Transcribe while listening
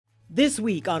This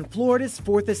week on Florida's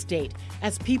Fourth Estate,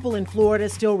 as people in Florida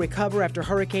still recover after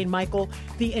Hurricane Michael,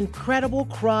 the incredible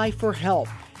cry for help,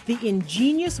 the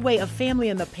ingenious way a family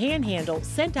in the Panhandle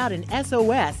sent out an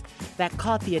SOS that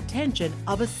caught the attention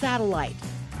of a satellite,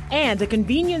 and a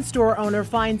convenience store owner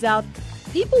finds out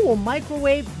people will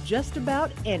microwave just about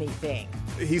anything.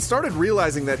 He started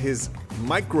realizing that his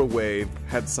microwave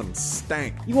had some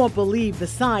stank. You won't believe the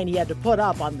sign he had to put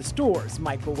up on the store's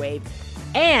microwave.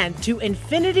 And to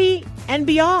infinity and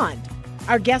beyond.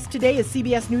 Our guest today is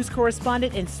CBS News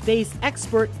correspondent and space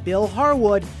expert Bill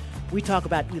Harwood. We talk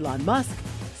about Elon Musk,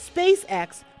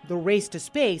 SpaceX, the race to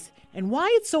space, and why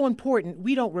it's so important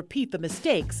we don't repeat the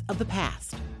mistakes of the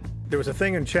past. There was a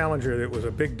thing in Challenger that was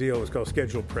a big deal. It was called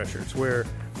schedule pressures, where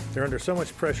they're under so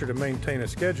much pressure to maintain a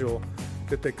schedule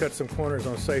that they cut some corners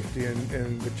on safety,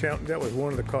 and that was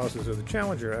one of the causes of the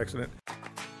Challenger accident.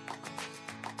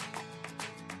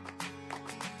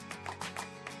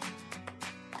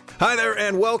 Hi there,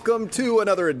 and welcome to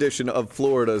another edition of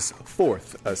Florida's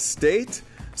Fourth Estate.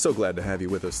 So glad to have you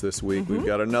with us this week. We've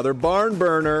got another barn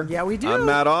burner. Yeah, we do. I'm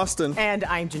Matt Austin. And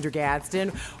I'm Ginger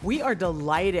Gadsden. We are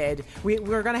delighted.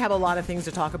 We're going to have a lot of things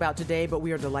to talk about today, but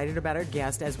we are delighted about our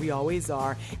guest, as we always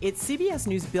are. It's CBS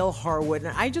News' Bill Harwood,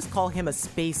 and I just call him a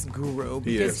space guru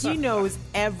because he knows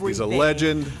everything. He's a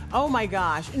legend. Oh, my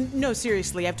gosh. No,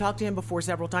 seriously. I've talked to him before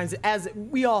several times, as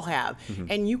we all have.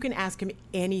 And you can ask him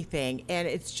anything, and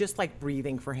it's just like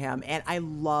breathing for him. And I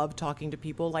love talking to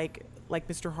people like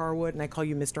Mr. Harwood, and I call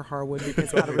you Mr. Harwood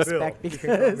because out of respect,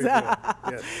 because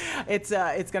yes.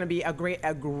 It's going to be a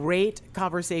great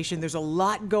conveation. There's a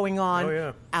lot going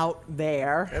on out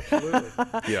there. Absolutely.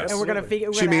 Yes. And we're going to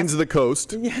figure. She means the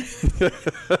coast. And if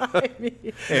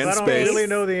I don't really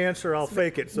know the answer, I'll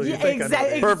fake it. So you think I know the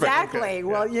answer. Perfect. Exactly. Okay.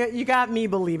 Well, you got me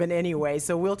believing anyway.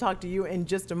 So we'll talk to you in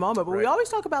just a moment. But we always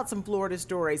talk about some Florida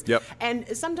stories. Yep.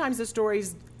 And sometimes the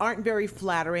stories aren't very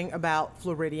flattering about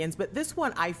Floridians, but this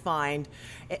one I find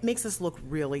it makes us look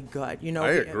really good. You know,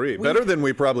 I agree. Better than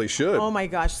we probably should. Oh my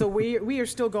gosh! So we are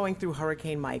still going through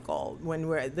Hurricane Michael when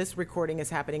this recording is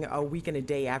happening a week and a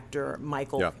day after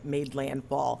Michael made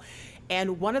landfall,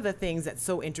 and one of the things that's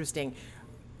so interesting.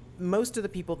 Most of the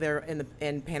people there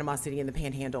in Panama City in the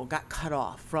Panhandle got cut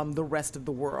off from the rest of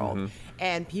the world,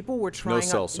 and people were trying no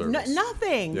cell service.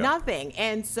 Nothing.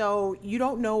 And so you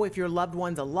don't know if your loved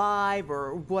one's alive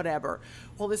or whatever.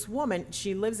 Well, this woman,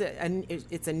 she lives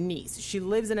it's a niece. She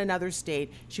lives in another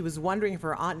state. She was wondering if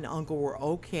her aunt and uncle were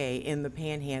okay in the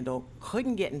Panhandle.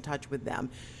 Couldn't get in touch with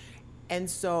them, and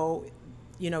so.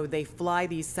 You know, they fly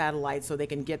these satellites so they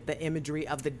can get the imagery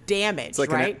of the damage, It's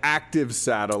like right? an active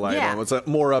satellite. Yeah. It's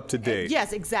more up to date.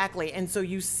 Yes, exactly. And so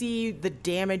you see the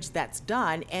damage that's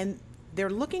done, and they're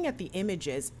looking at the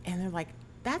images, and they're like,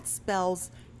 that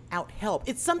spells out help.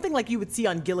 It's something like you would see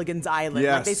on Gilligan's Island.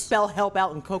 Yes. Like they spell help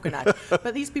out in coconut.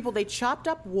 But these people, they chopped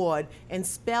up wood and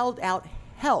spelled out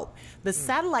help. The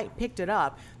satellite picked it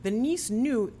up. The niece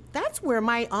knew that's where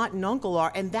my aunt and uncle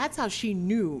are, and that's how she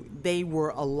knew they were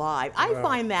alive. I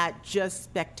find that just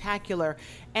spectacular,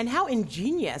 and how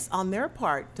ingenious on their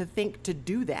part to think to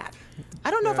do that.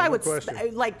 I don't know if I would,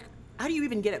 how do you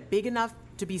even get it big enough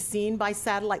to be seen by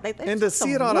satellite? And to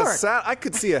see it on a I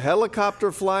could see a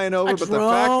helicopter flying over, but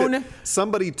drone. the fact that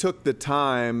somebody took the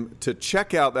time to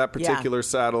check out that particular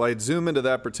satellite, zoom into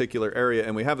that particular area,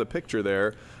 and we have the picture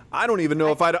there. I don't even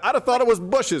know if I'd have thought it was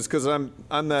bushes because I'm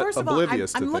that First of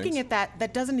oblivious all, I'm to looking things. at that.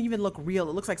 That doesn't even look real.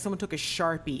 It looks like someone took a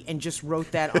Sharpie and just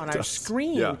wrote that on our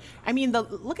screen. Yeah. I mean,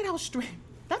 look at how straight.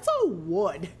 That's all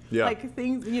wood. Yeah. Like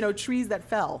things, trees that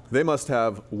fell. They must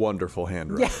have wonderful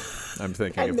handwriting. Yeah. I'm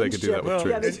thinking if they could do that with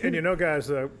trees. And you know, guys,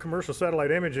 commercial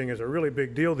satellite imaging is a really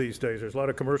big deal these days. There's a lot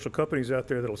of commercial companies out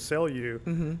there that'll sell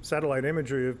you satellite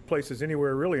imagery of places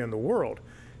anywhere really in the world.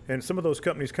 And some of those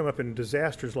companies come up in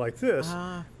disasters like this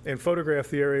and photograph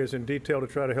the areas in detail to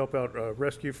try to help out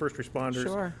rescue, first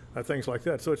responders, things like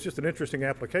that. So it's just an interesting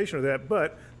application of that.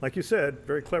 But like you said,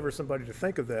 very clever somebody to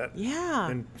think of that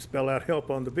and spell out help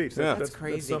on the beach. That's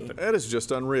crazy. That's something. That is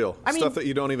just unreal. Stuff that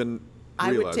you don't even I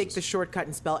realize. would take the shortcut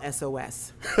and spell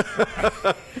SOS.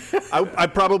 I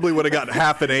probably would have gotten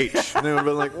half an H. And they would have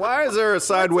been like, why is there a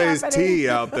sideways T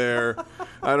out there?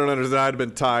 I don't understand. I'd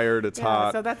been tired. It's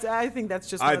hot. So I think that's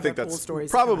just one of the cool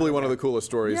stories. Probably one of the coolest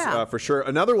stories for sure.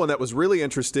 Another one that was really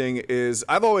interesting is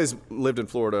I've always lived in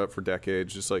Florida for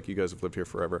decades, just like you guys have lived here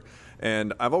forever.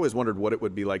 And I've always wondered what it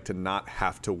would be like to not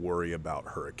have to worry about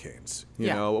hurricanes. You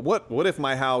know, what if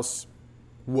my house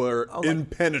were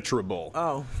impenetrable?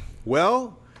 Oh.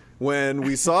 Well, when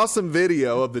we saw some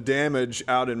video of the damage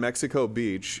out in Mexico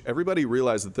Beach, everybody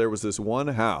realized that there was this one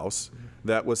house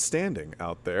that was standing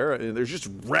out there. And there's just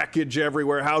wreckage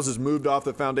everywhere. Houses moved off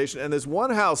the foundation. And this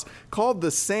one house called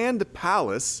the Sand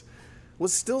Palace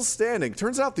was still standing.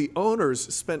 Turns out the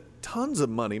owners spent tons of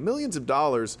money, millions of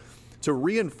dollars, to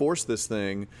reinforce this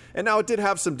thing. And now it did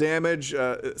have some damage.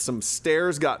 Some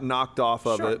stairs got knocked off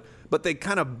of it. But they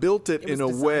kind of built it in a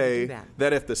way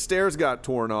that if the stairs got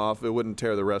torn off, it wouldn't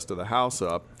tear the rest of the house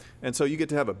up. And so you get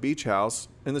to have a beach house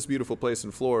in this beautiful place in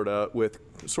Florida with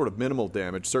sort of minimal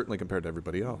damage, certainly compared to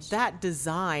everybody else. That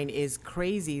design is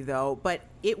crazy, though, but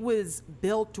it was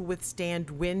built to withstand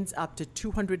winds up to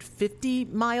 250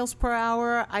 miles per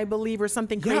hour, I believe, or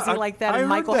something crazy like that. And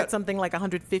Michael had something like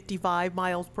 155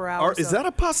 miles per hour. Is that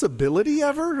a possibility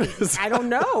ever? I don't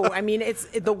know. I mean,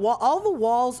 all the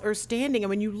walls are standing,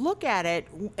 and when you look at it,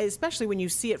 especially when you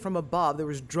see it from above, there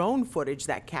was drone footage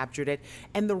that captured it,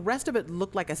 and the rest of it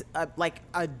looked like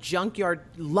a junkyard,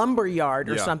 lumber yard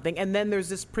or something, and then there's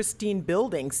this pristine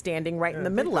building standing right in the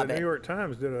middle of it. The New York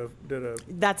Times did a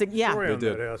story on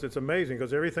that house. It's amazing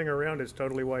because everything around it's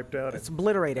totally wiped out. It's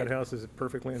obliterated. That house is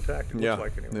perfectly intact. It looks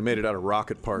like anyway. They made it out of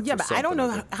rocket parts. Yeah, but I don't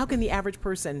know how can the average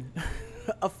person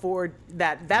afford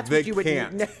that. That's they what you would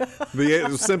can't. need.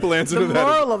 The simple answer to that. The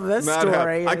moral of this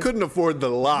story I couldn't afford the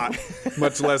lot,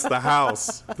 much less the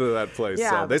house to that place.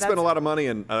 Yeah, so they spent a lot of money,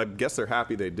 and I guess they're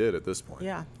happy they did at this point.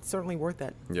 Yeah, certainly worth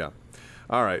it. Yeah.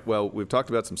 All right. Well, we've talked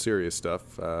about some serious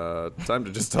stuff. Time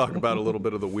to just talk about a little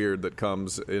bit of the weird that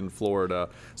comes in Florida.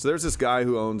 So there's this guy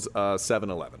who owns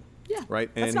 7-Eleven. Yeah. Right?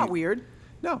 That's not weird.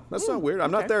 No, that's not weird.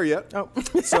 I'm not there yet. Oh.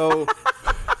 So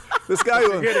this guy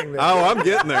who... I'm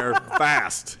getting there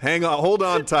fast. Hang on. Hold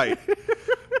on tight.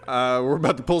 We're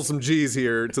about to pull some G's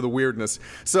here to the weirdness.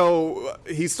 So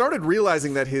he started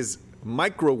realizing that his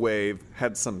microwave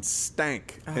had some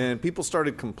stank, and people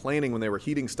started complaining when they were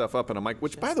heating stuff up in a mic,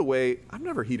 which, by the way, I've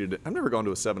never heated it. I've never gone to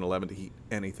a 7-Eleven to heat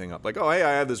anything up. Like, oh, hey,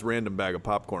 I have this random bag of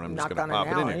popcorn. I'm just going to pop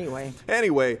it in here.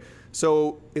 Anyway,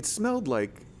 so it smelled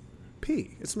like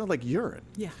pee. It smelled like urine.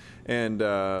 Yeah. And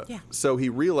so he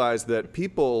realized that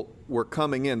people were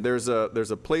coming in. There's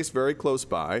a place very close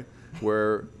by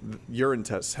where urine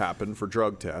tests happen for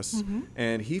drug tests,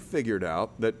 and he figured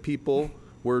out that people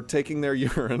were taking their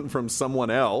urine from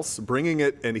someone else, bringing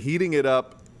it and heating it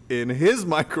up in his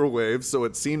microwave so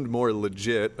it seemed more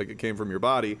legit, like it came from your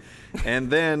body, and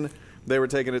then they were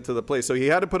taking it to the place. So he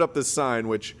had to put up this sign,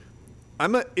 which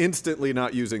I'm instantly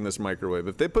not using this microwave.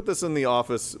 If they put this in the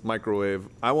office microwave,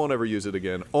 I won't ever use it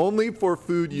again. Only for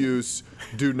food use.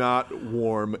 Do not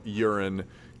warm urine.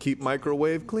 Keep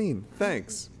microwave clean.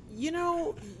 Thanks. You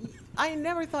know, I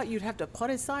never thought you'd have to put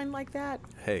a sign like that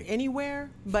anywhere,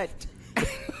 but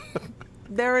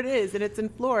there it is, and it's in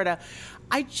Florida.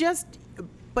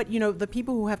 But you know, the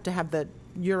people who have to have the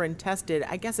urine tested,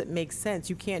 I guess it makes sense.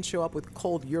 You can't show up with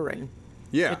cold urine.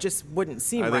 Yeah. It just wouldn't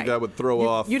seem right. I think that would throw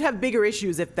off. You'd have bigger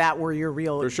issues if that were your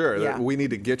real. For sure. Yeah. We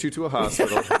need to get you to a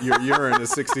hospital. Your urine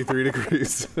is 63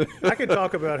 degrees. I could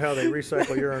talk about how they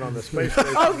recycle urine on the space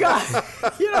station. Oh, God.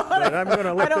 You know what? But I'm going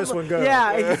to let this one go.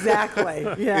 Yeah, exactly.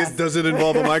 Yeah. Does it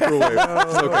involve a microwave?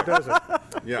 No, it doesn't.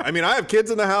 Yeah, I mean, I have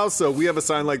kids in the house, so we have a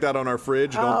sign like that on our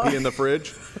fridge. Don't pee in the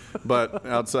fridge. But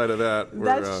outside of that,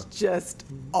 that's just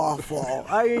awful.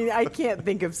 I mean, I can't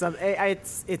think of something.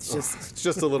 It's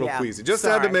just a little queasy. Just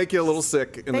had to make you a little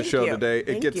sick in the show today.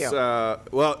 It gets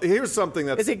well. Here's something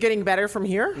that's. Is it getting better from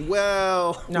here?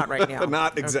 Well, not right now.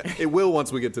 Not exactly. It will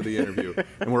once we get to the interview,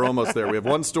 and we're almost there. We have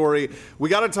one story. We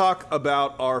got to talk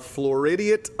about our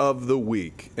Floridiot of the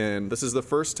week, and this is the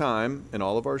first time in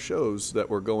all of our shows that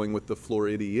we're going with the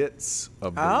Floridiots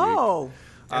of the week. Oh.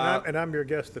 And I'm your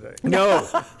guest today. No,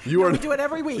 you are. We do it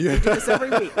every week. We do this every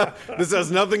week. This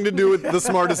has nothing to do with the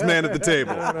smartest man at the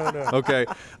table. No. Okay.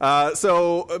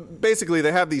 So basically,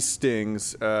 they have these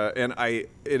stings, and I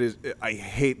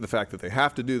hate the fact that they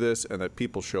have to do this and that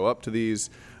people show up to these.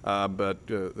 But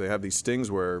they have these stings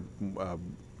where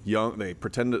they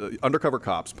pretend undercover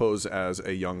cops pose as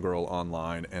a young girl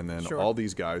online, and then all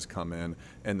these guys come in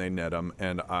and they net them,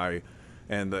 and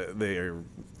they are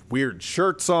weird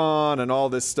shirts on and all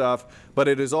this stuff, but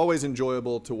it is always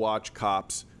enjoyable to watch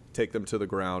cops take them to the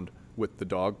ground with the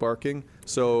dog barking.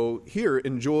 So here,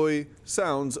 enjoy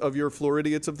sounds of your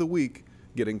Floridiots of the week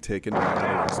getting taken down and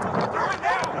arrested.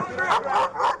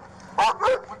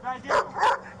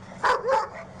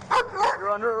 You're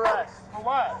under arrest. For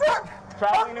what?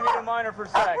 Traveling to meet a minor for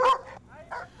sex.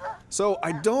 So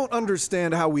I don't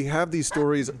understand how we have these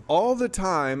stories all the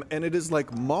time, and it is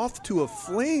like moth to a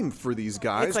flame for these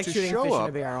guys it's like to shooting show fish up.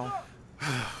 in a barrel.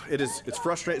 It's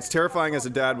frustrating. It's terrifying as a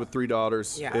dad with 3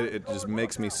 daughters. Yeah. It just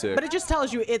makes me sick. But it just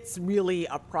tells you it's really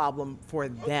a problem for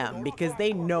them because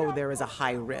they know there is a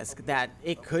high risk that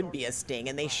it could be a sting,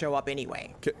 and they show up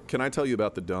anyway. Can I tell you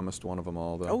about the dumbest one of them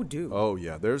all, though? Oh, do. Oh,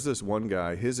 yeah. There's this one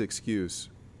guy, his excuse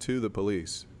to the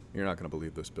police. You're not going to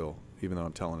believe this, Bill, even though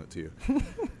I'm telling it to you.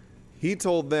 He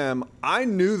told them, I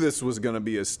knew this was going to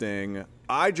be a sting.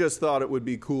 I just thought it would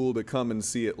be cool to come and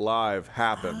see it live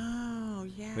happen. Oh,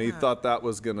 yeah. And he thought that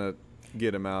was going to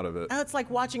get him out of it. Oh, it's like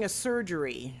watching a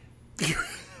surgery.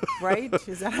 Right?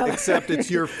 Is that how Except it's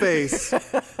your face,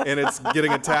 and it's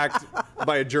getting attacked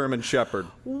by a German Shepherd.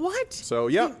 What? So,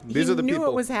 yeah, these are the He people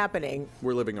knew it was happening.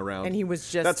 we're living around. And he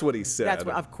was just... That's what he said. That's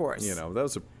what, of course. You know, that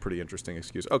was a pretty interesting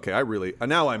excuse. Okay,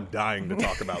 now I'm dying to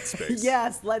talk about space.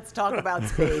 Yes, let's talk about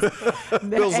space.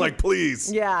 Bill's like,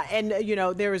 please. Yeah, and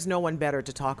there is no one better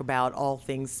to talk about all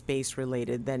things space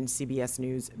related than CBS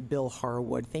News' Bill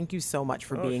Harwood. Thank you so much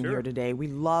for being here today. We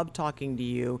love talking to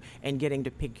you and getting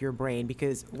to pick your brain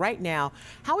because right now,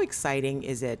 how exciting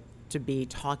is it to be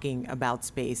talking about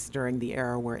space during the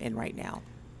era we're in right now?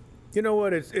 You know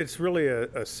what? It's really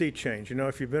a sea change. You know,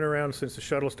 if you've been around since the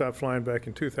shuttle stopped flying back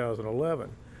in 2011,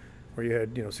 where you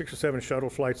had 6 or 7 shuttle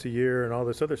flights a year and all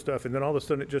this other stuff, and then all of a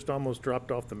sudden it just almost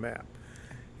dropped off the map.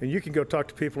 And you can go talk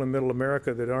to people in Middle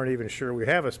America that aren't even sure we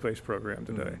have a space program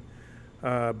today.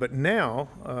 But now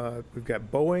we've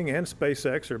got Boeing and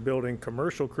SpaceX are building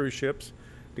commercial cruise ships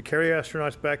to carry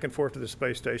astronauts back and forth to the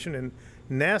space station, and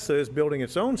NASA is building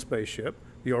its own spaceship,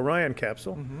 the Orion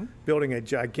capsule, building a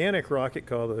gigantic rocket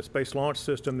called the Space Launch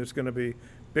System that's going to be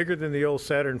bigger than the old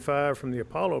Saturn V from the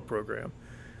Apollo program.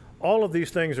 All of these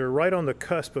things are right on the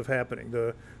cusp of happening.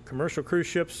 The commercial cruise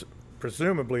ships,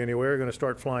 presumably anyway, are going to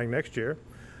start flying next year,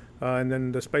 and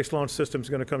then the Space Launch System is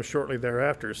going to come shortly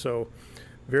thereafter. So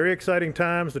very exciting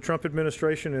times. The Trump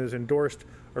administration has endorsed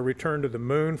a return to the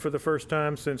moon for the first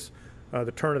time since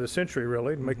the turn of the century,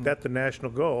 really, to make that the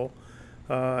national goal.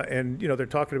 And they're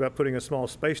talking about putting a small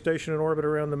space station in orbit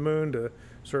around the moon to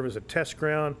serve as a test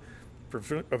ground for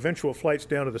eventual flights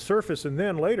down to the surface and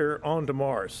then later on to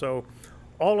Mars. So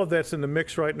all of that's in the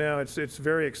mix right now. It's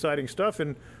very exciting stuff.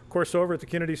 And, of course, over at the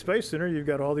Kennedy Space Center, you've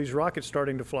got all these rockets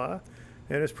starting to fly.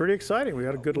 And it's pretty exciting. We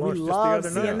had a good launch just the other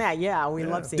night. We love seeing that. Yeah, we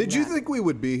love seeing that. Did you think we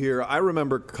would be here? I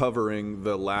remember covering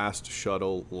the last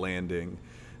shuttle landing.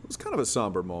 It was kind of a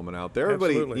somber moment out there.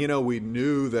 Everybody, Absolutely. We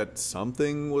knew that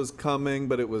something was coming,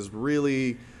 but it was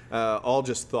really all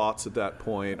just thoughts at that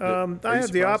point. I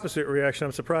had the opposite reaction.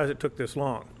 I'm surprised it took this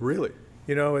long. Really?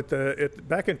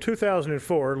 Back in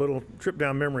 2004, a little trip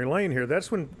down memory lane here,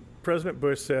 that's when President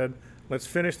Bush said, let's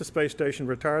finish the space station,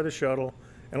 retire the shuttle,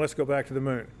 and let's go back to the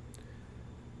moon.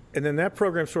 And then that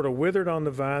program sort of withered on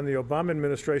the vine. The Obama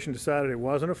administration decided it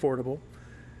wasn't affordable,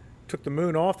 took the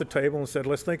moon off the table and said,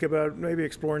 let's think about maybe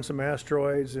exploring some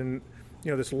asteroids and,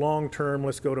 this long term,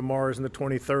 let's go to Mars in the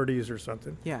 2030s or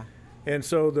something. Yeah. And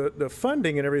so the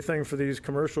funding and everything for these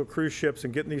commercial cruise ships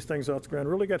and getting these things off the ground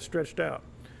really got stretched out.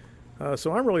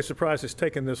 So I'm really surprised it's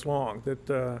taken this long,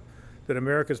 that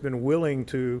America's been willing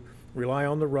to rely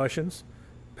on the Russians,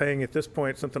 paying at this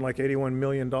point something like $81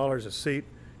 million a seat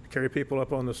to carry people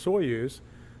up on the Soyuz.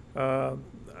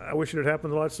 I wish it had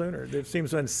happened a lot sooner. It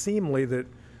seems unseemly that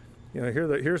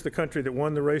here's the country that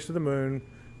won the race to the moon,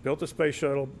 built the space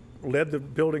shuttle, led the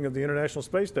building of the International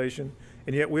Space Station,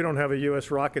 and yet we don't have a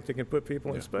U.S. rocket that can put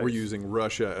people in space. We're using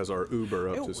Russia as our Uber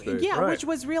up to space. Yeah, Right. which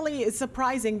was really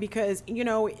surprising because,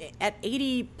 at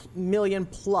 80 million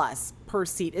plus per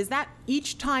seat, is that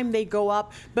each time they go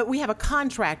up? But we have a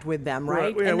contract with them,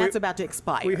 right? Yeah, and that's about to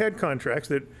expire. We had contracts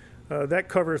that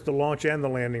covers the launch and the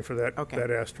landing for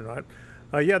that astronaut.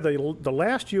 The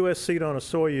last U.S. seat on a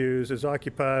Soyuz is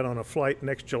occupied on a flight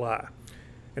next July.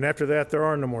 And after that, there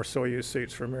are no more Soyuz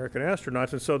seats for American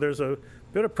astronauts. And so there's a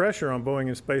bit of pressure on Boeing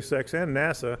and SpaceX and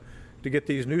NASA to get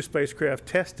these new spacecraft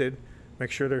tested,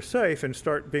 make sure they're safe, and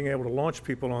start being able to launch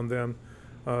people on them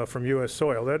from U.S.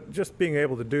 soil. Just being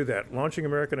able to do that, launching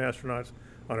American astronauts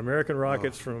on American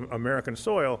rockets from American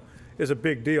soil, is a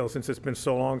big deal since it's been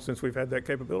so long since we've had that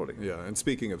capability. Yeah, and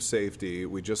speaking of safety,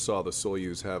 we just saw the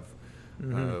Soyuz have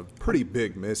a pretty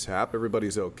big mishap.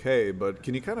 Everybody's okay, but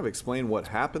can you kind of explain what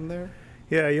happened there?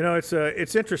 Yeah,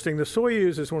 it's interesting. The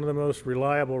Soyuz is one of the most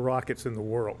reliable rockets in the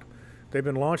world. They've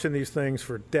been launching these things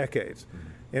for decades.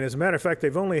 And as a matter of fact,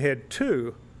 they've only had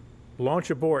 2 launch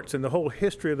aborts in the whole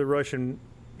history of the Russian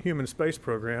human space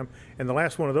program, and the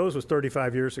last one of those was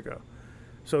 35 years ago.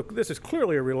 So this is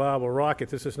clearly a reliable rocket.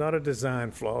 This is not a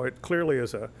design flaw. It clearly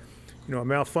is a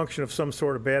malfunction of some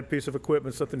sort of bad piece of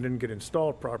equipment, something didn't get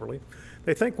installed properly.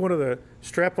 They think one of the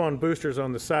strap-on boosters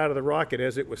on the side of the rocket,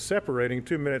 as it was separating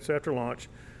 2 minutes after launch,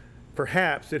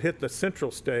 perhaps it hit the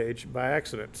central stage by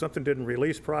accident. Something didn't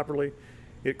release properly.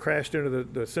 It crashed into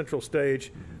the central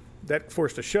stage. That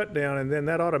forced a shutdown, and then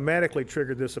that automatically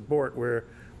triggered this abort where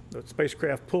the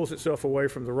spacecraft pulls itself away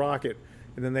from the rocket,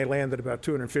 and then they landed about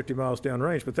 250 miles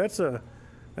downrange. But that's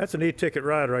an e-ticket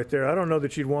ride right there. I don't know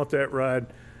that you'd want that ride.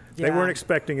 They weren't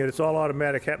expecting it. It's all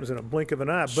automatic, happens in a blink of an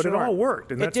eye, but it all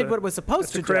worked. And it did what it was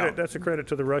supposed to do. That's a credit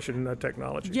to the Russian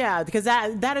technology. Yeah, because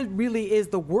that really is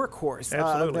the workhorse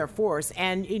of their force.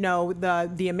 And, you know,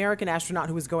 the American astronaut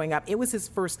who was going up, it was his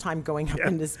first time going up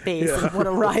into space. And what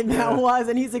a ride that was.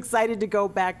 And he's excited to go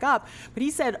back up. But he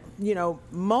said, you know,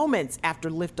 moments after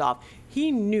liftoff, he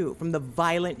knew from the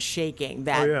violent shaking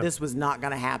that this was not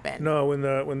going to happen. No, when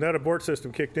that abort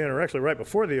system kicked in, or actually right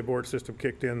before the abort system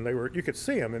kicked in, you could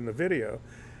see him in the video.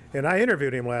 And I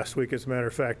interviewed him last week, as a matter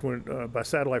of fact, by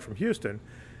satellite from Houston.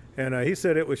 And he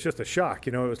said it was just a shock.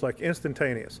 You know, it was like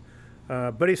instantaneous.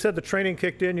 But he said the training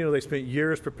kicked in. You know, they spent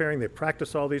years preparing. They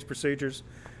practiced all these procedures.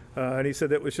 And he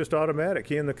said that was just automatic.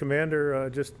 He and the commander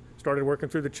just started working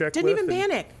through the checklist. Didn't even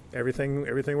panic.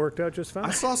 Everything worked out just fine.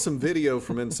 I saw some video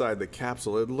from inside the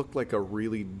capsule. It looked like a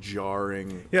really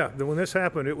jarring. Yeah, when this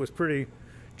happened, it was pretty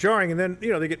jarring. And then,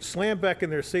 you know, they get slammed back in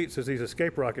their seats as these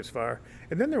escape rockets fire.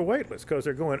 And then they're weightless because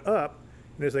they're going up.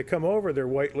 And as they come over, they're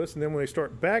weightless. And then when they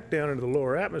start back down into the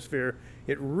lower atmosphere,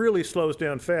 it really slows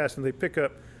down fast. And they pick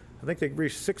up, I think they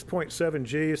reach 6.7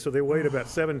 Gs, so they weighed about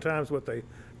 7 times what they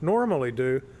normally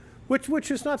do.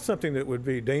 Which is not something that would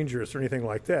be dangerous or anything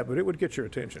like that, but it would get your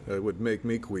attention. It would make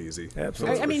me queasy.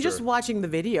 Absolutely. I mean, just watching the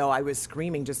video, I was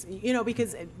screaming, just, you know,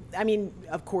 because, I mean,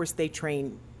 of course they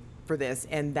train for this,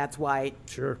 and that's why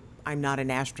I'm not an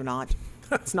astronaut.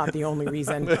 It's not the only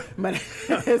reason, but I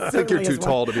think you're too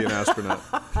tall to be an astronaut.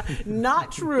 Not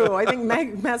true. I think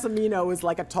Massimino is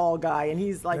like a tall guy, and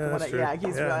he's like,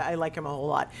 I like him a whole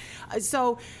lot.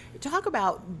 So, talk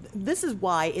about, this is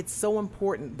why it's so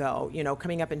important, though, you know,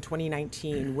 coming up in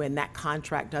 2019 when that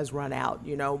contract does run out.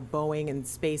 You know, Boeing and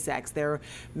SpaceX, they're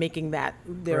making that,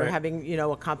 they're having, you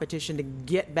know, a competition to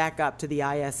get back up to the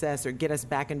ISS or get us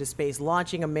back into space,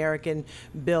 launching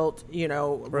American-built, you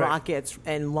know, rockets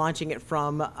and launching it from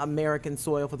American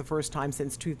soil for the first time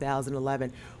since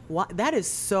 2011. That is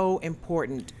so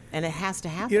important, and it has to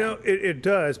happen. You know, it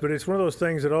does, but it's one of those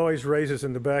things that always raises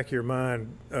in the back of your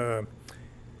mind.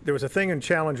 There was a thing in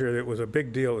Challenger that was a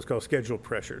big deal. It was called schedule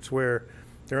pressure. It's where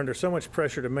they're under so much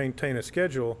pressure to maintain a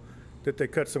schedule that they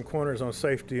cut some corners on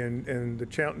safety, and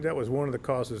that was one of the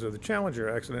causes of the Challenger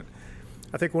accident.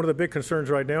 I think one of the big concerns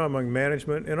right now among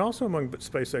management and also among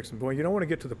SpaceX and Boeing, you don't want to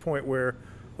get to the point where,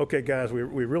 okay, guys, we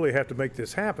really have to make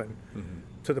this happen,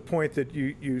 to the point that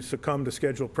you succumb to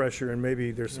schedule pressure and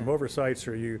maybe there's some oversights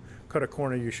or you cut a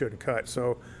corner you shouldn't cut.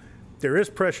 So there is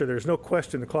pressure. There's no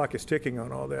question the clock is ticking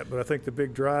on all that. But I think the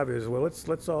big drive is, well,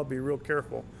 let's all be real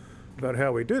careful about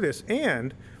how we do this.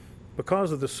 And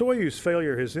because of the Soyuz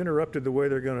failure has interrupted the way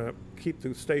they're going to keep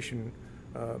the station,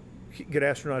 get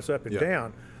astronauts up and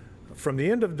down. From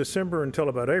the end of December until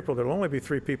about April, there'll only be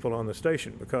 3 people on the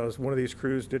station because one of these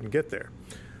crews didn't get there.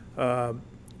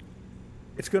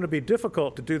 It's going to be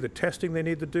difficult to do the testing they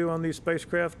need to do on these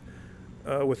spacecraft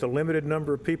with a limited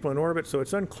number of people in orbit, so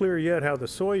it's unclear yet how the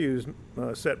Soyuz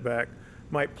setback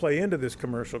might play into this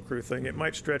commercial crew thing. It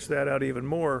might stretch that out even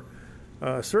more.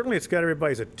 Certainly it's got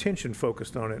everybody's attention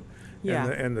focused on it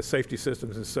and the safety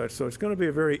systems and such, so it's going to be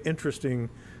a very interesting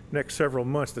next several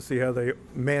months to see how they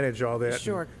manage all that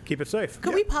and keep it safe.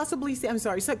 Could we possibly see, I'm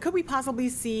sorry, so could we possibly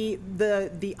see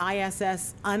the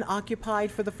ISS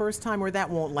unoccupied for the first time, or that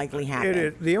won't likely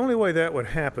happen? The only way that would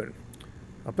happen,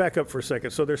 I'll back up for a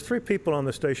second. So there's 3 people on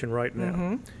the station right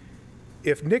now.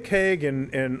 If Nick Hague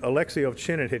and Alexei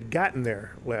Ovchinin had gotten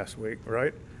there last week,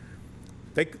 right,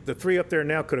 the 3 up there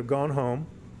now could have gone home,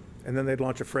 and then they'd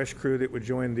launch a fresh crew that would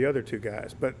join the other 2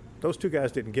 guys. But those 2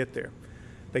 guys didn't get there.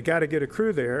 They got to get a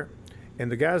crew there, and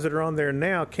the guys that are on there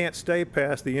now can't stay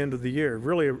past the end of the year,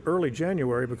 really early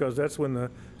January, because that's when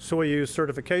the Soyuz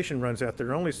certification runs out.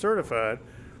 They're only certified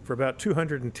for about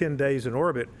 210 days in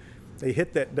orbit. They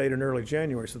hit that date in early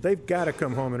January, so they've got to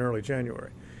come home in early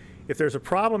January. If there's a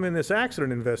problem in this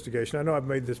accident investigation, I know I've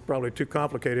made this probably too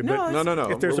complicated, but no.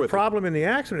 If there's a problem in the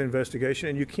accident investigation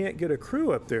and you can't get a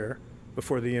crew up there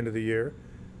before the end of the year,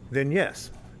 then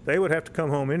yes, they would have to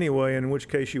come home anyway, in which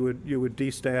case you would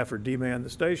de-staff or de-man the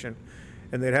station,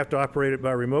 and they'd have to operate it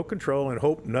by remote control and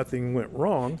hope nothing went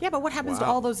wrong. Yeah, but what happens to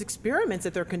all those experiments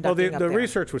that they're conducting up there? The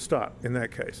research would stop in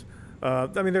that case. I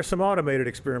mean, there's some automated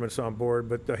experiments on board,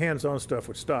 but the hands-on stuff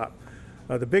would stop.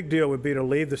 The big deal would be to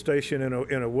leave the station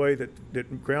in a way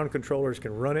that ground controllers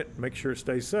can run it, make sure it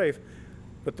stays safe.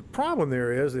 But the problem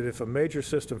there is that if a major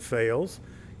system fails,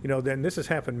 then this has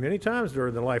happened many times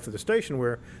during the life of the station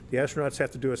where the astronauts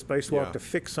have to do a spacewalk to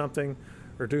fix something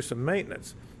or do some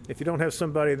maintenance. If you don't have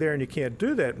somebody there and you can't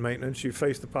do that maintenance, you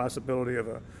face the possibility of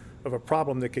a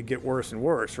problem that could get worse and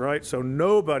worse, right? So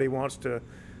nobody wants to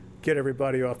get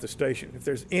everybody off the station. If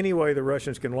there's any way the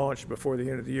Russians can launch before the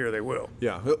end of the year, they will.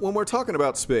 Yeah, when we're talking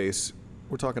about space,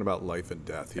 we're talking about life and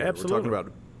death here. Absolutely. We're talking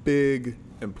about big,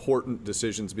 important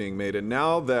decisions being made. And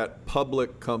now that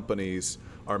public companies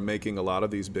are making a lot of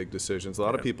these big decisions, a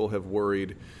lot of people have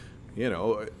worried,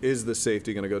 is the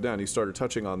safety going to go down? You started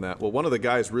touching on that. Well, one of the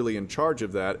guys really in charge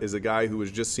of that is a guy who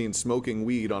was just seen smoking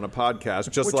weed on a podcast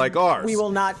just like ours. We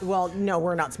will not, no,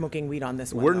 we're not smoking weed on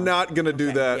this one. We're not going to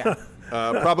do that.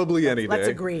 Probably any day. Let's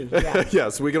agree. Yeah.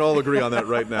 Yes, we can all agree on that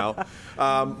right now.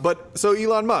 But so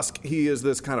Elon Musk, he is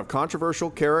this kind of controversial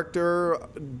character.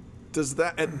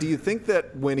 Do you think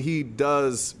that when he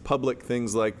does public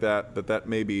things like that, that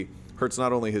maybe hurts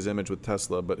not only his image with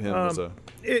Tesla, but him as a...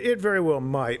 It very well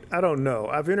might. I don't know.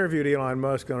 I've interviewed Elon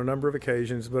Musk on a number of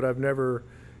occasions, but I've never,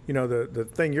 the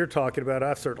thing you're talking about,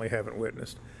 I certainly haven't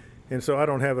witnessed. And so I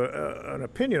don't have an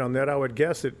opinion on that. I would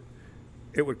guess it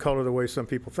would color the way some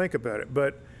people think about it.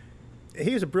 But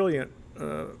he's a brilliant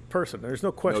person. There's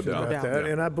no question about that.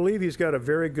 And I believe he's got a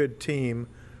very good team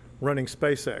running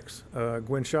SpaceX.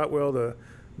 Gwen Shotwell,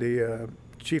 the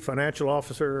chief financial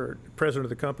officer, or president of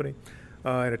the company,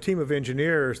 and a team of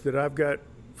engineers that I've got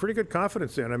pretty good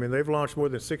confidence in. I mean, they've launched more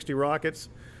than 60 rockets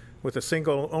with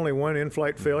only one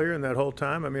in-flight failure in that whole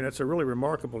time. I mean, that's a really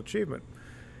remarkable achievement.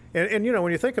 And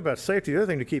when you think about safety, the other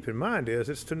thing to keep in mind is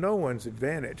it's to no one's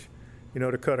advantage,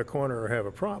 to cut a corner or have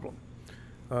a problem.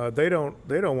 They don't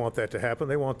want that to happen.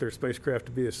 They want their spacecraft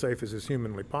to be as safe as is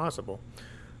humanly possible.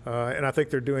 And I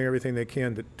think they're doing everything they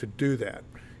can to do that.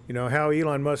 How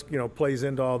Elon Musk, plays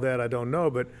into all that, I don't know,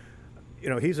 but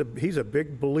he's a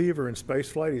big believer in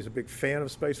spaceflight. He's a big fan of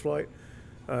spaceflight.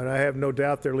 And I have no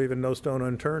doubt they're leaving no stone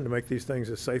unturned to make these things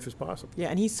as safe as possible. Yeah,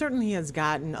 and he certainly has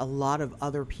gotten a lot of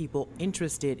other people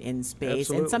interested in space.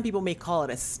 Absolutely. And some people may call it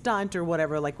a stunt or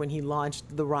whatever, like when he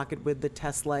launched the rocket with the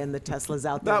Tesla and the Tesla's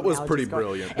out there. That was pretty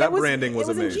brilliant. That branding was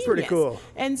amazing. Ingenious. Pretty cool.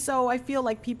 And so I feel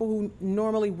like people who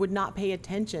normally would not pay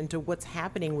attention to what's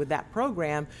happening with that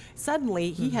program,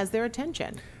 suddenly he has their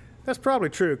attention. That's probably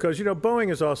true because,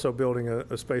 Boeing is also building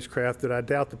a spacecraft that I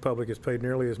doubt the public has paid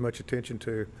nearly as much attention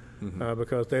to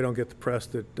because they don't get the press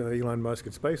that Elon Musk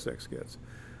and SpaceX gets.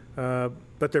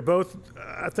 But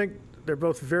I think they're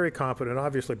both very competent.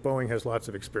 Obviously, Boeing has lots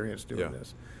of experience doing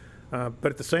this. But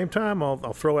at the same time,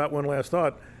 I'll throw out one last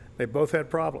thought. They both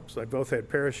had problems. They both had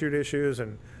parachute issues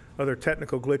and other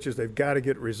technical glitches they've got to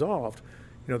get resolved.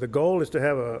 The goal is to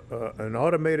have an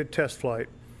automated test flight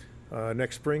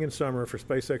next spring and summer for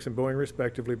SpaceX and Boeing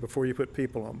respectively before you put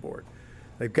people on board.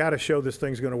 They've got to show this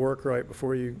thing's going to work right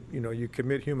before you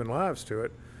commit human lives to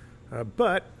it.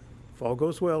 But if all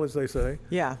goes well, as they say,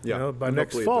 by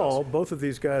next fall, both of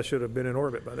these guys should have been in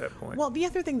orbit by that point. Well, the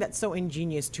other thing that's so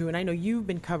ingenious too, and I know you've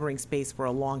been covering space for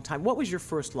a long time. What was your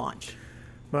first launch?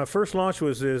 My first launch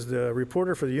was as the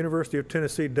reporter for the University of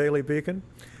Tennessee Daily Beacon.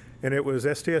 And it was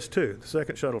STS-2, the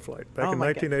second shuttle flight, back in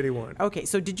 1981. Okay,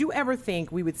 so did you ever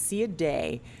think we would see a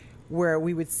day where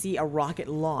we would see a rocket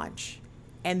launch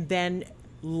and then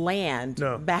land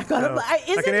back on I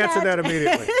can answer that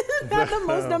immediately. Isn't that the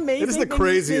most amazing It is the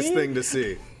craziest thing to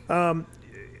see.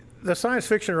 The science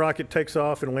fiction rocket takes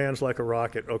off and lands like a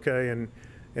rocket, okay?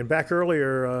 And back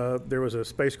earlier, there was a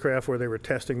spacecraft where they were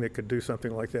testing that could do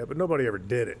something like that, but nobody ever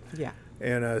did it. Yeah.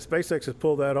 And SpaceX has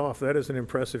pulled that off. That is an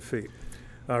impressive feat.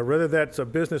 Whether that's a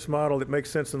business model that makes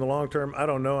sense in the long term, I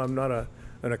don't know. I'm not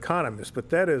an economist, but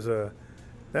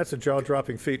that's a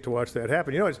jaw-dropping feat to watch that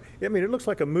happen. It looks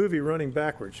like a movie running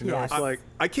backwards. Yes. It's like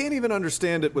I can't even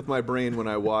understand it with my brain when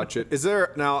I watch it.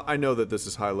 Now I know that this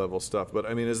is high-level stuff, but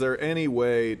is there any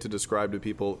way to describe to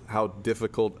people how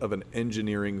difficult of an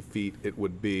engineering feat it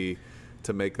would be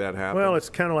to make that happen? Well, it's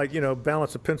kind of like,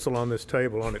 balance a pencil on this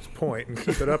table on its point and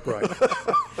keep it upright.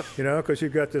 Because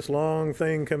you've got this long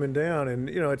thing coming down, and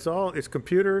it's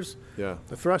computers. Yeah.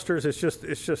 The thrusters.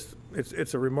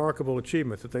 It's a remarkable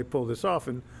achievement that they pulled this off,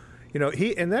 and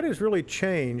and that has really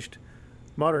changed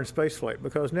modern spaceflight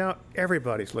because now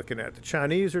everybody's looking at it. The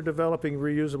Chinese are developing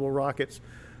reusable rockets.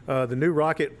 The new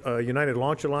rocket United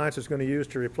Launch Alliance is going to use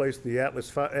to replace the Atlas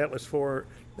 5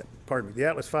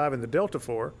 and the Delta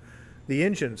IV. The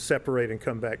engines separate and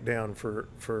come back down for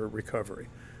recovery.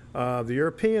 The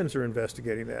Europeans are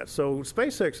investigating that. So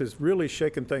SpaceX is really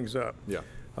shaking things up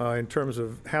in terms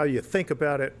of how you think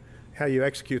about it, how you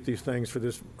execute these things for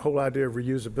this whole idea of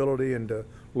reusability and to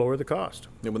lower the cost.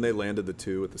 And when they landed the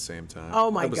two at the same time,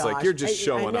 oh my I was gosh. like, you're just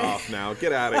showing off now.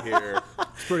 Get out of here.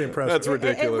 It's pretty impressive. That's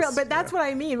ridiculous. But that's what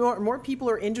I mean. More people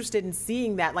are interested in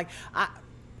seeing that. Like,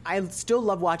 I still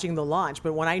love watching the launch,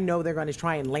 but when I know they're going to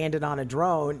try and land it on a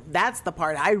drone, that's the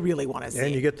part I really want to see.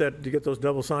 And you get those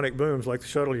double sonic booms like the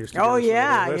shuttle used to Oh, do.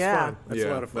 yeah, that's yeah. fun. That's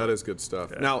a lot of fun. That is good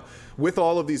stuff. Yeah. Now, with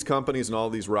all of these companies and all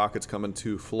of these rockets coming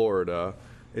to Florida,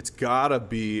 it's got to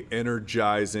be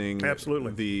energizing.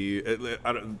 Absolutely.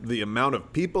 The amount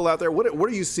of people out there. What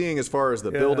are you seeing as far as the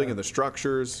building and the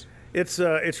structures? It's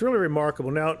really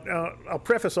remarkable. Now, I'll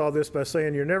preface all this by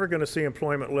saying you're never going to see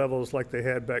employment levels like they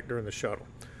had back during the shuttle.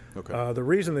 Okay. The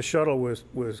reason the shuttle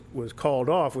was called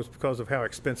off was because of how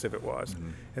expensive it was. Mm-hmm.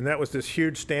 And that was this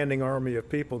huge standing army of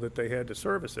people that they had to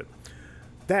service it.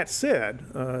 That said,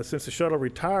 since the shuttle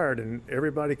retired and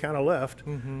everybody kind of left,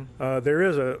 there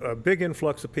is a big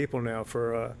influx of people now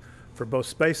for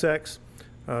both SpaceX,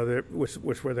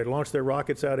 where they launch their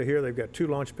rockets out of here. They've got 2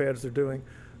 launch pads they're doing.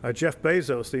 Jeff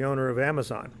Bezos, the owner of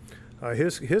Amazon,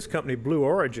 his company Blue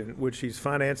Origin, which he's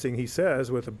financing, he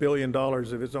says, with $1 billion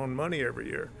of his own money every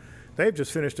year. They've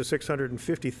just finished a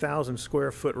 650,000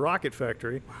 square foot rocket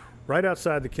factory right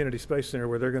outside the Kennedy Space Center,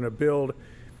 where they're going to build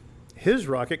his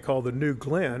rocket called the New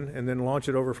Glenn and then launch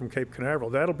it over from Cape Canaveral.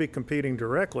 That'll be competing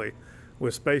directly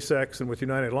with SpaceX and with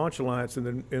United Launch Alliance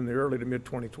in the early to mid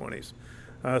 2020s.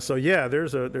 So yeah,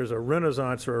 there's a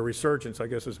renaissance, or a resurgence, I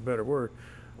guess is a better word,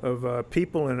 of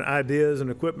people and ideas and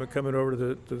equipment coming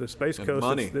over to the Space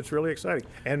Coast. That's really exciting.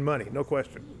 And money, no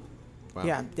question. Wow.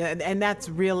 Yeah, and that's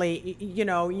really,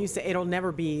 you say it'll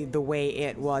never be the way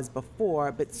it was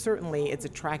before, but certainly it's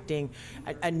attracting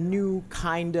a new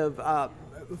kind of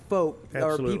folk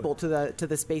Absolutely. or people to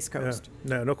the Space Coast.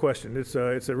 Yeah. No question. It's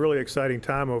a really exciting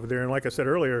time over there. And like I said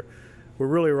earlier, we're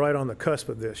really right on the cusp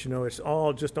of this. It's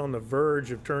all just on the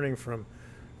verge of turning from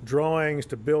drawings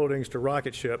to buildings to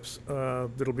rocket ships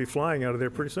that'll be flying out of there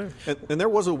pretty soon. And there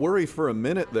was a worry for a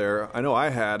minute there. I know I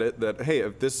had it that, hey,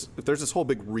 if there's this whole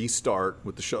big restart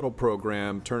with the shuttle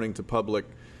program turning to public,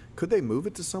 could they move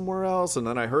it to somewhere else? And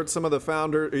then I heard some of the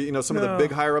some of the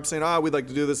big higher ups saying, we'd like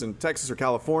to do this in Texas or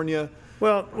California.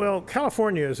 Well,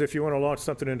 California is if you want to launch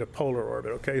something into polar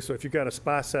orbit, okay? So if you've got a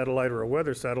spy satellite or a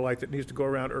weather satellite that needs to go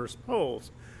around Earth's poles,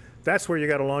 that's where you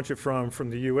got to launch it from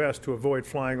the U.S. to avoid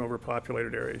flying over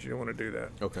populated areas. You don't want to do that.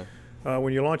 Okay.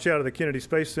 When you launch out of the Kennedy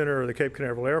Space Center or the Cape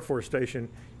Canaveral Air Force Station,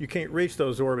 you can't reach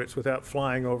those orbits without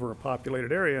flying over a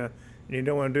populated area, and you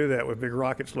don't want to do that with big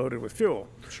rockets loaded with fuel.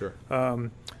 Sure.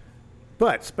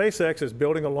 But SpaceX is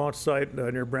building a launch site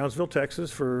near Brownsville,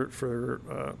 Texas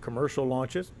for commercial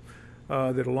launches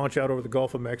that'll launch out over the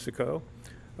Gulf of Mexico.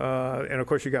 And of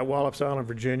course, you got Wallops Island,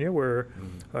 Virginia, where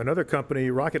another company,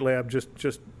 Rocket Lab,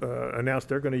 just announced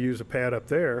they're going to use a pad up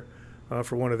there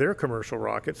for one of their commercial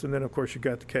rockets. And then, of course, you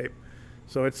got the Cape.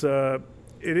 So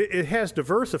it has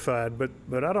diversified,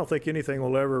 but I don't think anything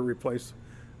will ever replace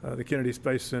the Kennedy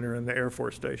Space Center and the Air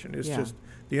Force Station. It's just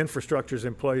the infrastructure's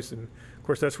in place, and of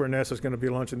course that's where NASA's going to be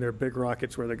launching their big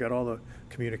rockets, where they got all the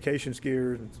communications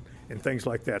gear and things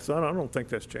like that. So I don't think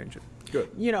that's changing. Good.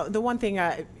 The one thing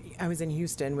I was in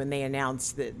Houston when they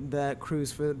announced the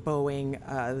crews for Boeing,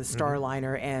 the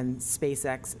Starliner, and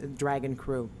SpaceX Dragon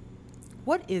crew.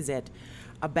 What is it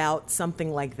about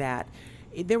something like that?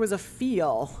 There was a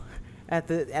feel at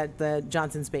the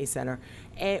Johnson Space Center.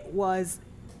 It was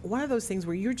one of those things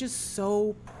where you're just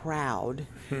so proud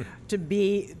to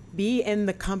be in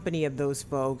the company of those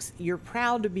folks. You're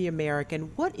proud to be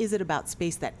American. What is it about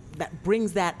space that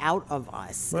brings that out of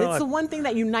us? Well, it's the one thing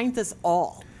that unites us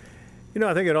all.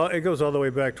 I think it goes all the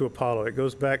way back to Apollo. It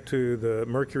goes back to the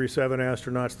Mercury 7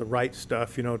 astronauts, the right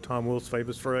stuff, Tom Wolfe's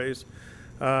famous phrase.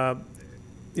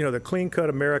 The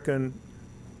clean-cut American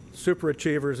super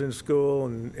achievers in school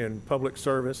and public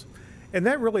service. And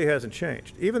that really hasn't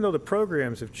changed. Even though the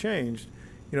programs have changed,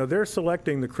 they're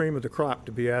selecting the cream of the crop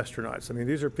to be astronauts. I mean,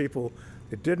 these are people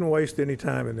that didn't waste any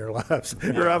time in their lives,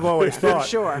 or I've always thought.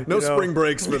 Sure. No spring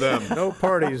breaks for them. No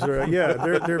parties.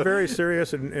 They're very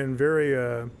serious and very,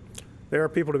 they are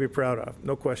people to be proud of,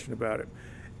 no question about it.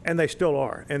 And they still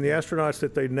are. And the astronauts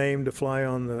that they named to fly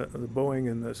on the Boeing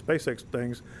and the SpaceX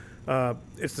things,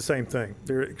 it's the same thing.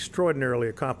 They're extraordinarily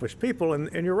accomplished people,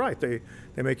 and you're right. They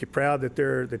make you proud that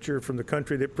you're from the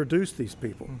country that produced these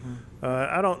people.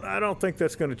 I don't think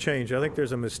that's going to change. I think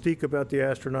there's a mystique about the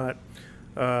astronaut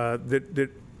that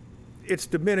it's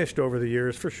diminished over the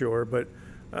years for sure, but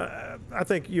I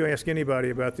think you ask anybody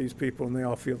about these people, and they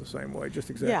all feel the same way, just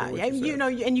exactly what you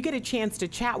said. And you get a chance to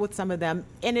chat with some of them,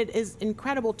 and it is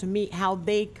incredible to me how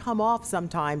they come off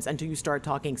sometimes until you start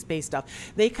talking space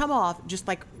stuff. They come off just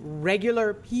like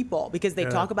regular people because they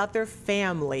talk about their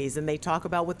families and they talk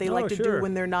about what they like to do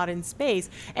when they're not in space.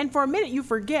 And for a minute, you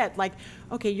forget, like,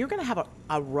 okay, you're going to have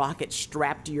a rocket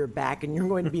strapped to your back and you're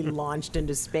going to be launched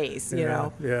into space, you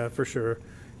know? Yeah, for sure.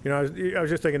 You know, I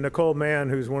was just thinking Nicole Mann,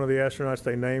 who's one of the astronauts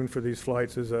they named for these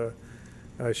flights, is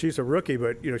she's a rookie,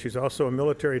 but, you know, she's also a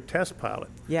military test pilot.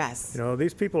 Yes. You know,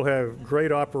 these people have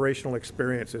great operational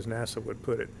experience, as NASA would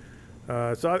put it.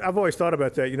 So I've always thought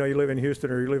about that. You know, you live in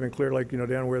Houston or you live in Clear Lake, you know,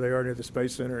 down where they are near the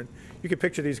Space Center, and you can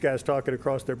picture these guys talking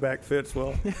across their back fits.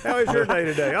 Well, how was your day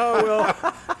today? Oh,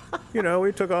 well, you know,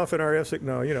 we took off in our F6.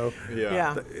 No, you know,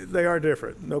 they are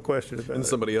different, no question about it. And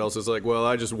somebody else is like, well,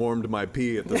 I just warmed my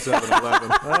pee at the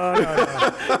 7-Eleven.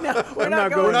 Oh, No, we're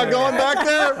not going back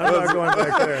there? I'm not going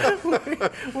back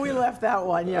there. We left that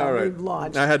one. Yeah, All right. we've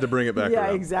launched. I had to bring it back Yeah,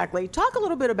 around. exactly. Talk a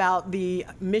little bit about the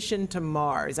mission to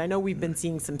Mars. I know we've been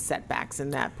seeing some setbacks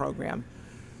in that program.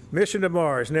 Mission to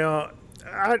Mars. Now,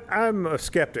 I'm a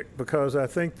skeptic because I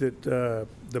think that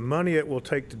the money it will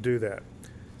take to do that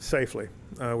safely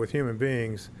with human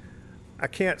beings, I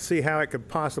can't see how it could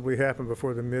possibly happen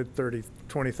before the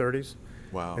mid-2030s.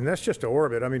 Wow. And that's just to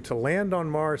orbit. I mean, to land on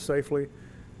Mars safely,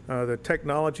 the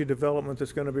technology development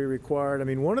that's going to be required. I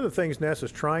mean, one of the things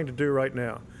NASA's trying to do right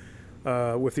now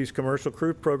with these commercial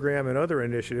crew program and other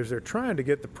initiatives, they're trying to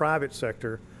get the private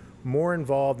sector more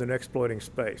involved in exploiting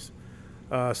space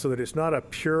so that it's not a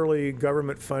purely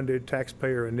government-funded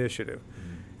taxpayer initiative.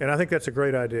 And I think that's a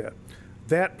great idea.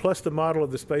 That plus the model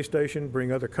of the space station,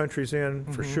 bring other countries in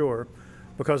for sure,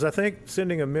 because I think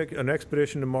sending an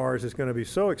expedition to Mars is going to be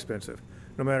so expensive.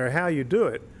 No matter how you do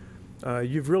it,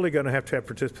 you've really going to have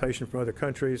participation from other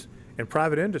countries, and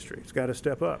private industry. It's got to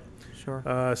step up.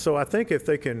 Sure. So I think if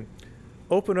they can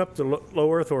open up the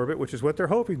low Earth orbit, which is what they're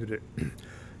hoping to do,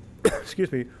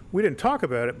 excuse me, we didn't talk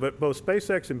about it, but both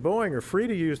SpaceX and Boeing are free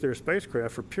to use their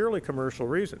spacecraft for purely commercial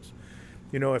reasons.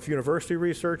 You know, if university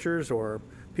researchers or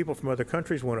people from other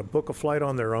countries want to book a flight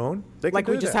on their own, they can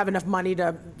do we just that. have enough money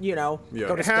to, you know,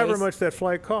 go to However space. much that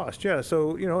flight costs, yeah.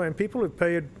 So, you know, and people have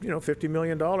paid, you know, $50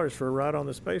 million for a ride on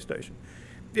the space station.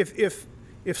 If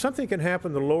something can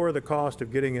happen to lower the cost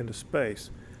of getting into space,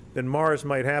 then Mars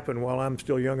might happen while I'm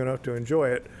still young enough to enjoy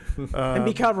it. And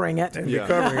be covering it. And be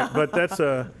covering it. But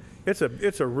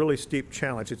it's a really steep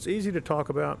challenge. It's easy to talk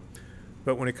about,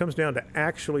 but when it comes down to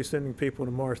actually sending people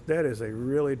to Mars, that is a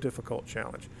really difficult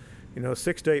challenge. You know,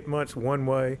 6 to 8 months one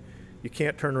way. You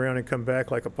can't turn around and come back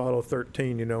like Apollo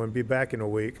 13, you know, and be back in a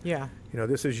week. Yeah. You know,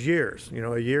 this is years. You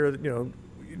know, a year, you know,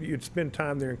 you'd spend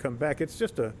time there and come back. It's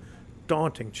just a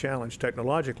daunting challenge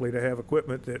technologically to have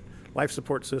equipment that life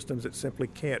support systems that simply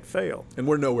can't fail. And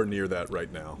we're nowhere near that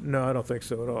right now. No, I don't think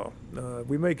so at all.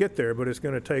 We may get there, but it's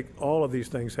going to take all of these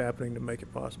things happening to make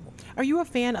it possible. Are you a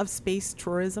fan of space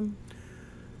tourism?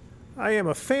 I am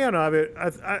a fan of it.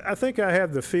 I think I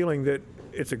have the feeling that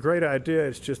it's a great idea.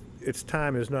 It's just its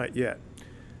time is not yet.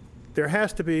 There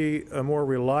has to be a more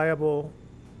reliable,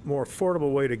 more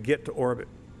affordable way to get to orbit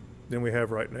than we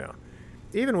have right now.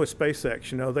 Even with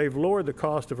SpaceX, you know, they've lowered the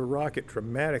cost of a rocket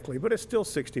dramatically, but it's still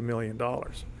 $60 million,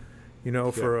 you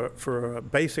know, for a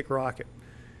basic rocket.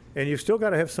 And you've still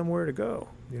got to have somewhere to go,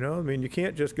 you know? I mean, you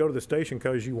can't just go to the station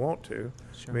because you want to.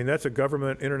 Sure. I mean, that's a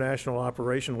government international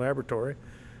operation laboratory.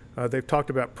 They've talked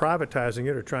about privatizing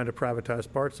it or trying to privatize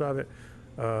parts of it.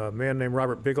 A man named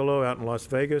Robert Bigelow out in Las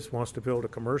Vegas wants to build a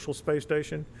commercial space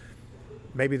station.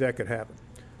 Maybe that could happen.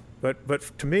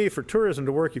 But to me, for tourism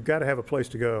to work, you've got to have a place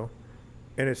to go.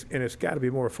 And it's got to be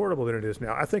more affordable than it is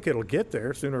now. I think it'll get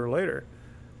there sooner or later.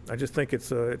 I just think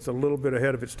it's a little bit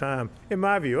ahead of its time, in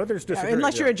my view. Others disagree.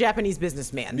 Unless you're a Japanese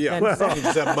businessman. Yeah, you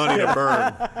just have money to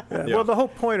burn. Well, the whole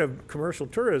point of commercial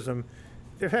tourism,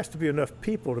 there has to be enough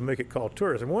people to make it called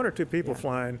tourism. 1 or 2 people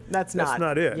flying, that's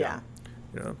not it. Yeah.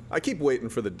 You know? I keep waiting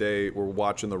for the day we're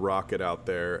watching the rocket out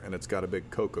there and it's got a big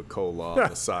Coca-Cola on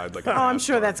the side. Like I'm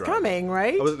sure that's coming,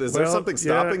 right? Is there something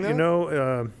stopping that? You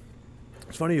know,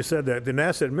 it's funny you said that. The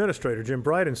NASA administrator, Jim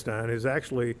Bridenstine, has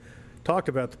actually talked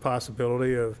about the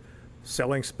possibility of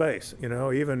selling space, you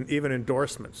know, even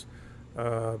endorsements,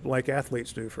 like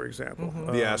athletes do, for example.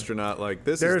 Mm-hmm. The astronaut, like,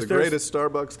 this is the greatest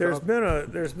Starbucks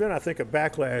coffee. There's been, I think, a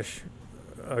backlash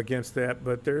against that,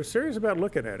 but they're serious about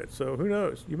looking at it. So who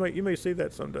knows? You may see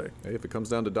that someday. Hey, if it comes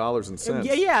down to dollars and cents.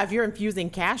 Yeah. If you're infusing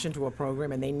cash into a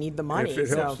program and they need the money,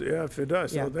 if it helps, if it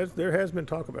does. Yeah. So there has been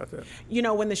talk about that. You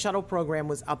know, when the shuttle program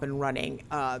was up and running,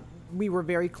 we were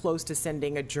very close to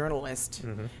sending a journalist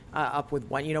up with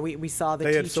one. You know, we saw the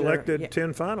They teacher. had selected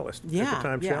 10 finalists at the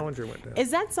time Challenger went down.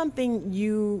 Is that something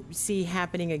you see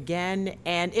happening again?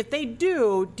 And if they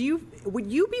do,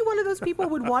 would you be one of those people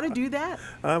who would want to do that?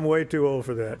 I'm way too old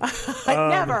for that.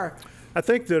 Never. I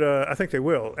think they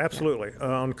will, absolutely,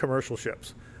 on commercial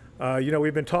ships. You know,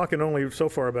 we've been talking only so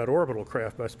far about orbital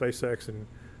craft by SpaceX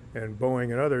and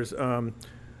Boeing and others.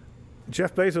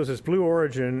 Jeff Bezos is Blue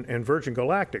Origin and Virgin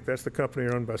Galactic. That's the company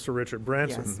run by Sir Richard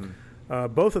Branson. Yes.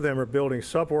 Both of them are building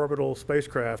suborbital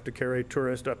spacecraft to carry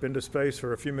tourists up into space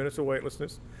for a few minutes of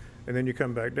weightlessness, and then you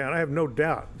come back down. I have no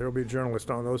doubt there will be journalists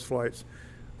on those flights,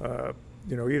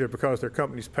 you know, either because their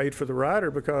company's paid for the ride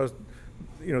or because,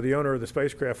 you know, the owner of the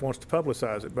spacecraft wants to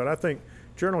publicize it. But I think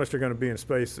journalists are going to be in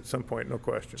space at some point, no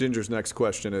question. Ginger's next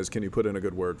question is, can you put in a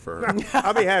good word for her?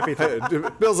 I'll be happy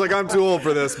to. Bill's like, I'm too old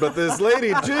for this, but this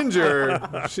lady, Ginger,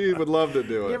 she would love to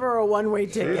do it. Give her a one-way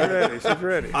ticket. She's ready. She's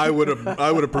ready. I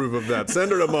would approve of that.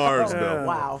 Send her to Mars, Bill.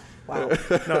 Wow.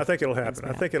 No, I think it'll happen.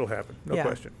 I think it'll happen. No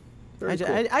question.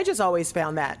 I just always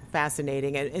found that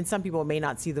fascinating. And some people may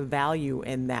not see the value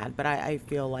in that, but I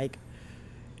feel like.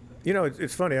 You know,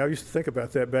 it's funny. I used to think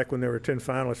about that back when there were 10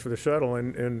 finalists for the shuttle,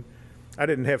 and I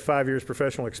didn't have 5 years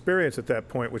professional experience at that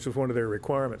point, which was one of their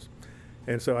requirements.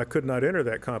 And so I could not enter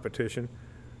that competition.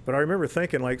 But I remember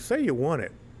thinking, like, say you won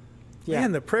it. Yeah.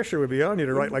 Man, the pressure would be on you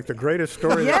to write, like, the greatest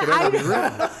story that could ever be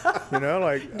written. You know,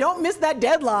 like. Don't miss that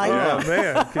deadline. Oh,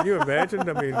 man. Can you imagine?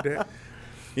 I mean.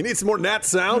 You need some more Nat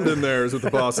sound in there, is what the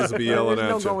bosses would be yelling at you.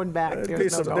 There's no going back.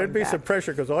 There'd be some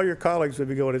pressure because all your colleagues would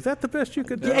be going, is that the best you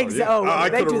could do? Yeah, exactly. I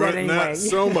they could do have that written anyway. that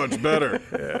so much better.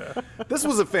 This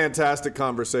was a fantastic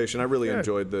conversation. I really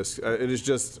enjoyed this. It is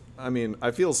just, I mean,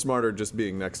 I feel smarter just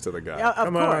being next to the guy.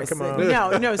 Of course. Come on.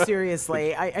 No,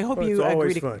 seriously. I hope you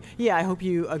agree to. Fun. Yeah, I hope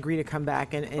you agree to come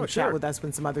back and chat with us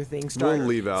when some other things start. We'll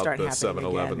leave out the happening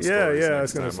 7-Eleven again. stories. I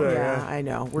was going to say. Yeah, I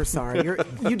know. We're sorry.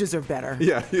 You deserve better.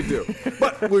 Yeah, you do.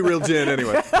 But we reeled you in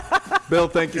anyway. Bill,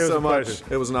 thank you so much. Pleasure.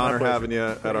 It was an honor having you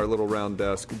at our little round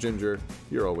desk. Ginger,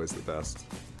 you're always the best.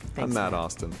 Thanks, I'm Matt man.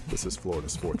 Austin. This is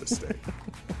Florida's Fourth Estate.